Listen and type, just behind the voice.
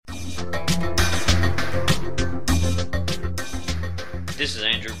This is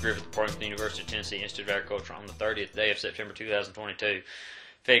Andrew Griffith reporting from the University of Tennessee Institute of Agriculture on the 30th day of September 2022.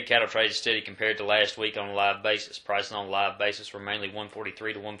 Fed cattle trade is steady compared to last week on a live basis. Prices on a live basis were mainly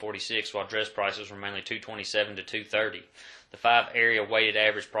 143 to 146, while dress prices were mainly 227 to 230. The 5 area weighted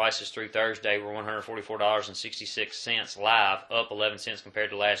average prices through Thursday were $144.66 live, up 11 cents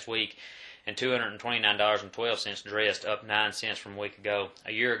compared to last week, and $229.12 dressed, up 9 cents from a week ago.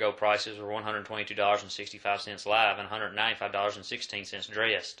 A year ago, prices were $122.65 live and $195.16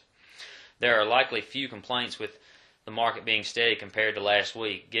 dressed. There are likely few complaints with the market being steady compared to last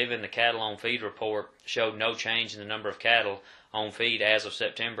week, given the cattle on feed report showed no change in the number of cattle on feed as of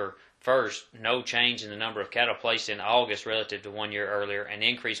September 1st, no change in the number of cattle placed in August relative to 1 year earlier, and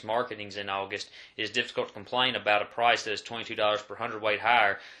increased marketings in August. It is difficult to complain about a price that is $22 per hundredweight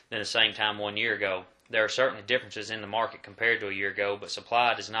higher than the same time 1 year ago. There are certainly differences in the market compared to a year ago, but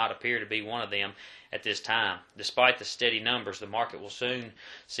supply does not appear to be one of them at this time. Despite the steady numbers, the market will soon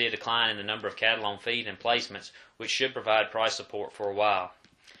see a decline in the number of cattle on feed and placements, which should provide price support for a while.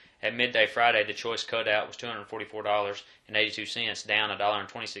 At midday Friday, the choice cutout was $244.82, down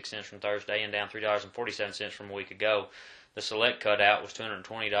 $1.26 from Thursday and down $3.47 from a week ago. The select cutout was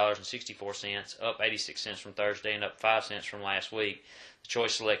 $220.64, up 86 cents from Thursday and up 5 cents from last week. The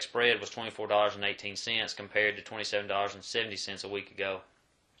choice select spread was $24.18 compared to $27.70 a week ago.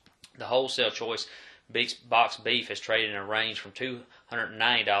 The wholesale choice box beef has traded in a range from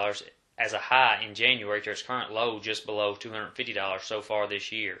 $290 as a high in January to its current low just below $250 so far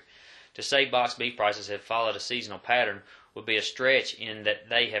this year. To say box beef prices have followed a seasonal pattern would be a stretch, in that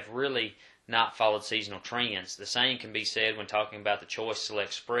they have really not followed seasonal trends. The same can be said when talking about the choice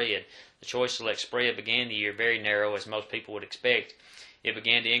select spread. The choice select spread began the year very narrow, as most people would expect. It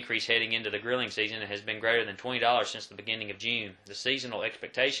began to increase heading into the grilling season and has been greater than $20 since the beginning of June. The seasonal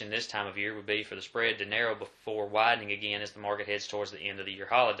expectation this time of year would be for the spread to narrow before widening again as the market heads towards the end of the year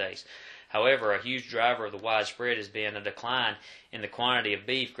holidays. However, a huge driver of the wide spread has been a decline in the quantity of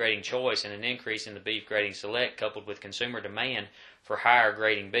beef grading choice and an increase in the beef grading select, coupled with consumer demand for higher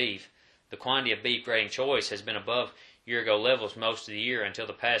grading beef. The quantity of beef grading choice has been above year-ago levels most of the year until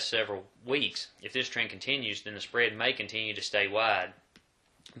the past several weeks. If this trend continues, then the spread may continue to stay wide.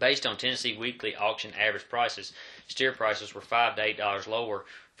 Based on Tennessee weekly auction average prices, steer prices were $5 to $8 lower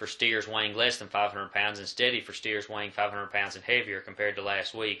for steers weighing less than 500 pounds and steady for steers weighing 500 pounds and heavier compared to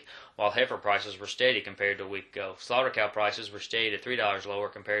last week, while heifer prices were steady compared to a week ago. Slaughter cow prices were steady to $3 lower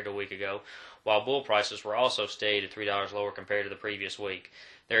compared to a week ago, while bull prices were also steady to $3 lower compared to the previous week.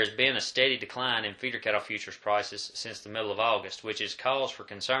 There has been a steady decline in feeder cattle futures prices since the middle of August, which is cause for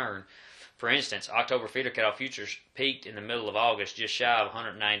concern. For instance, October feeder cattle futures peaked in the middle of August just shy of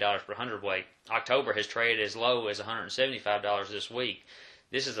 $109 per hundredweight. October has traded as low as $175 this week.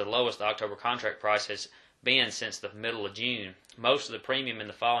 This is the lowest the October contract price has been since the middle of June. Most of the premium in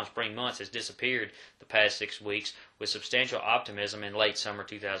the fall and spring months has disappeared the past 6 weeks, with substantial optimism in late summer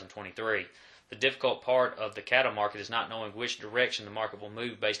 2023. The difficult part of the cattle market is not knowing which direction the market will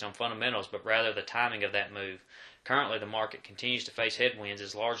move based on fundamentals, but rather the timing of that move. Currently, the market continues to face headwinds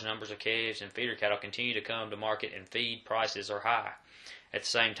as large numbers of calves and feeder cattle continue to come to market and feed prices are high. At the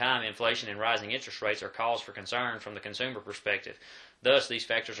same time, inflation and rising interest rates are cause for concern from the consumer perspective. Thus, these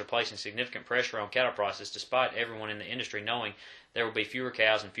factors are placing significant pressure on cattle prices, despite everyone in the industry knowing there will be fewer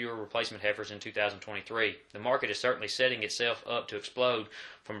cows and fewer replacement heifers in 2023. The market is certainly setting itself up to explode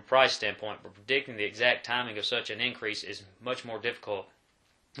from a price standpoint, but predicting the exact timing of such an increase is much more difficult.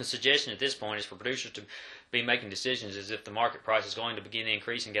 The suggestion at this point is for producers to be making decisions as if the market price is going to begin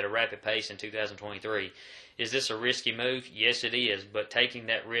increasing at a rapid pace in 2023. Is this a risky move? Yes, it is, but taking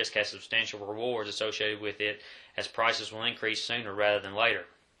that risk has substantial rewards associated with it, as prices will increase sooner rather than later.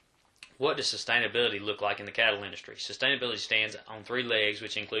 What does sustainability look like in the cattle industry? Sustainability stands on 3 legs,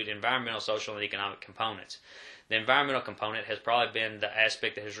 which include environmental, social, and economic components. The environmental component has probably been the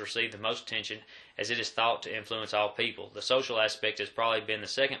aspect that has received the most attention, as it is thought to influence all people. The social aspect has probably been the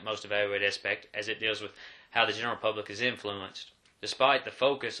second most evaluated aspect, as it deals with how the general public is influenced. Despite the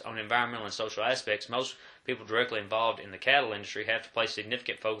focus on environmental and social aspects, most people directly involved in the cattle industry have to place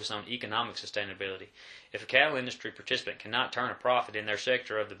significant focus on economic sustainability. If a cattle industry participant cannot turn a profit in their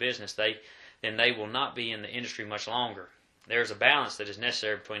sector of the business, then they will not be in the industry much longer. There is a balance that is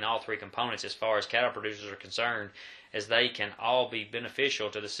necessary between all 3 components as far as cattle producers are concerned, as they can all be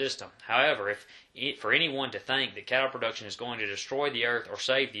beneficial to the system. However, for anyone to think that cattle production is going to destroy the earth or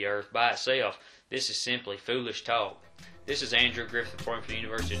save the earth by itself, this is simply foolish talk. This is Andrew Griffith reporting from the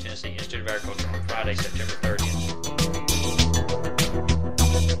University of Tennessee Institute of Agriculture on Friday, September 30th.